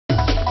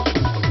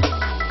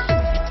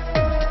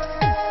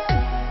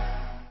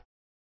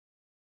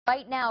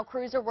Right now,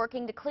 crews are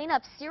working to clean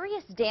up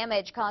serious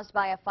damage caused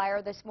by a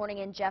fire this morning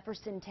in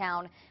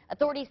Jeffersontown.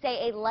 Authorities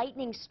say a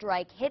lightning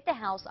strike hit the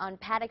house on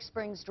Paddock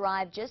Springs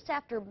Drive just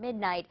after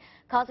midnight,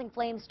 causing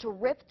flames to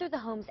rip through the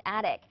home's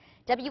attic.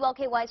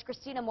 WLKY's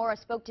Christina Mora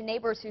spoke to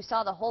neighbors who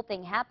saw the whole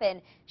thing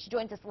happen. She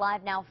joins us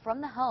live now from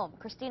the home.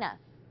 Christina.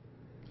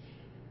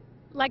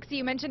 Lexi,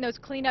 you mentioned those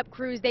cleanup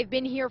crews. They've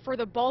been here for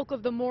the bulk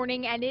of the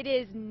morning, and it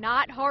is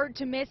not hard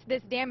to miss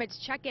this damage.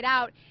 Check it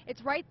out.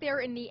 It's right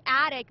there in the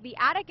attic. The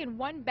attic in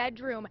one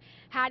bedroom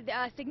had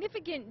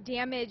significant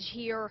damage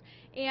here,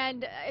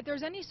 and if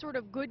there's any sort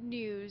of good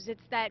news, it's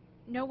that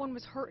no one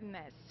was hurt in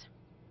this.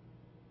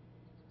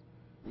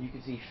 You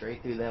can see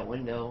straight through that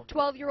window.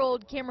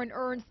 12-year-old Cameron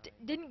Ernst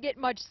didn't get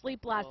much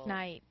sleep last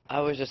night.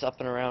 I was just up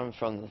and around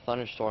from the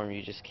thunderstorm.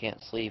 You just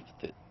can't sleep.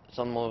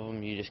 Some of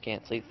them you just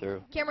can't sleep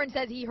through. Cameron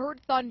says he heard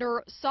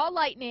thunder, saw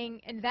lightning,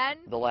 and then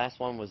the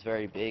last one was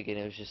very big, and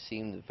it just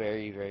seemed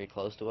very, very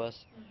close to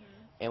us.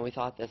 And we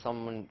thought that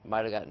someone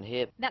might have gotten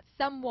hit. That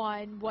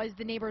someone was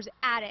the neighbor's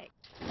attic,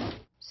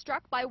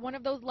 struck by one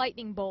of those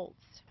lightning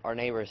bolts. Our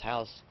neighbor's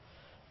house,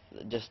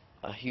 just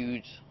a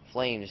huge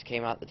flame just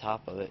came out the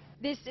top of it.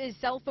 This is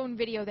cell phone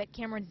video that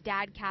Cameron's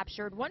dad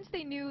captured once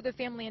they knew the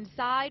family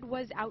inside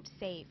was out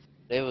safe.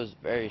 It was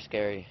very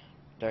scary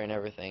during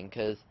everything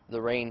because the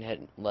rain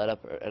hadn't let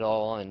up at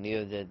all, and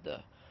neither did the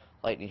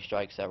lightning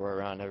strikes that were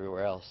around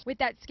everywhere else. With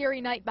that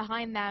scary night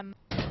behind them,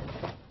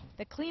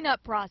 the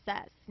cleanup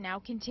process now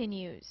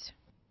continues.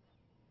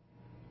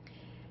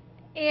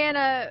 And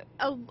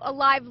a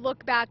live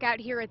look back out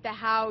here at the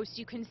house,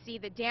 you can see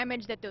the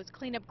damage that those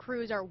cleanup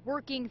crews are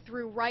working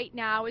through right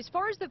now. As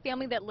far as the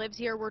family that lives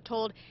here, we're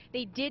told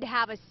they did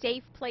have a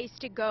safe place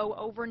to go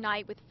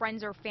overnight with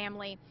friends or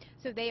family,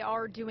 so they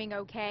are doing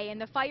okay. And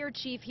the fire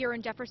chief here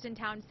in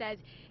Jeffersontown says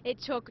it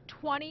took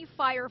 20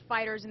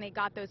 firefighters and they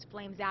got those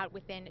flames out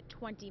within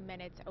 20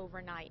 minutes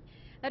overnight.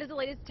 That is the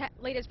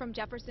latest from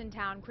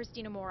Jeffersontown.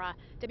 Christina Mora,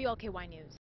 WLKY News.